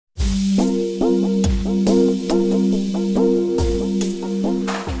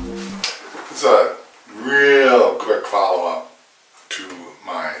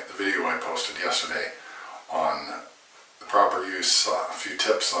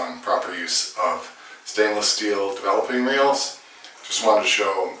on proper use of stainless steel developing reels. Just wanted to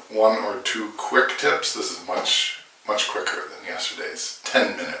show 1 or 2 quick tips. This is much quicker than yesterday's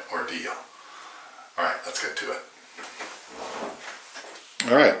 10-minute ordeal. Alright, let's get to it.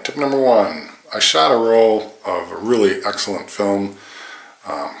 Alright, tip number 1. I shot a roll of a really excellent film,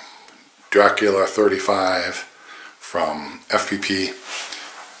 Dracula 35 from FPP.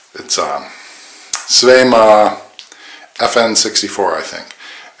 It's Svema FN64, I think.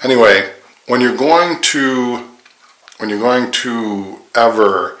 Anyway, when you're going to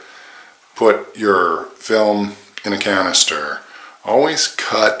ever put your film in a canister, always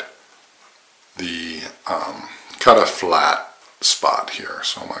cut a flat spot here.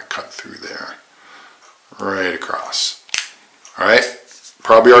 So I'm going to cut through there, right across. Alright,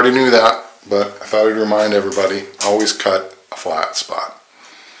 probably already knew that, but I thought I'd remind everybody, always cut a flat spot.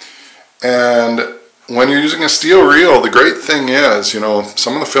 And when you're using a steel reel, the great thing is,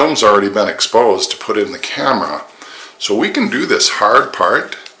 some of the film's already been exposed to put in the camera. So we can do this hard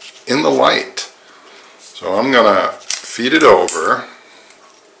part in the light. So I'm going to feed it over.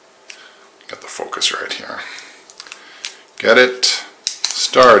 Get the focus right here. Get it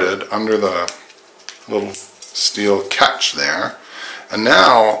started under the little steel catch there. And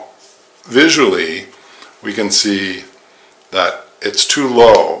now, visually, we can see that it's too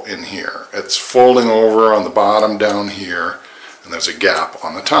low in here. It's folding over on the bottom down here, and there's a gap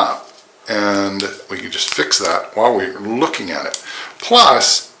on the top. And we can just fix that while we're looking at it.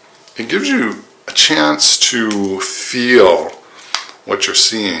 Plus, it gives you a chance to feel what you're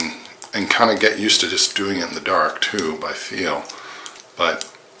seeing and kind of get used to just doing it in the dark too by feel. But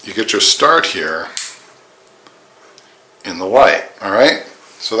you get your start here in the light, alright?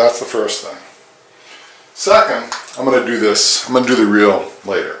 So that's the first thing. Second, I'm going to do this, I'm going to do the reel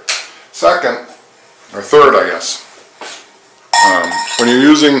later. Second, or third I guess, when you're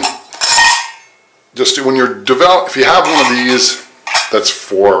using, if you have one of these that's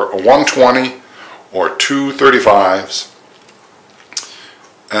for a 120 or 2 35s,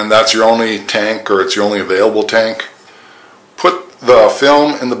 and that's your only tank or it's your only available tank, put the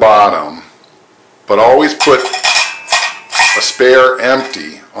film in the bottom, but always put a spare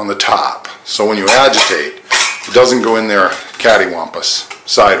empty on the top, so when you agitate, it doesn't go in there cattywampus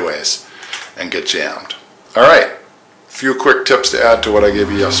sideways and get jammed. Alright, a few quick tips to add to what I gave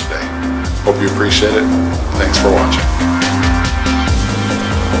you yesterday. Hope you appreciate it. Thanks for watching.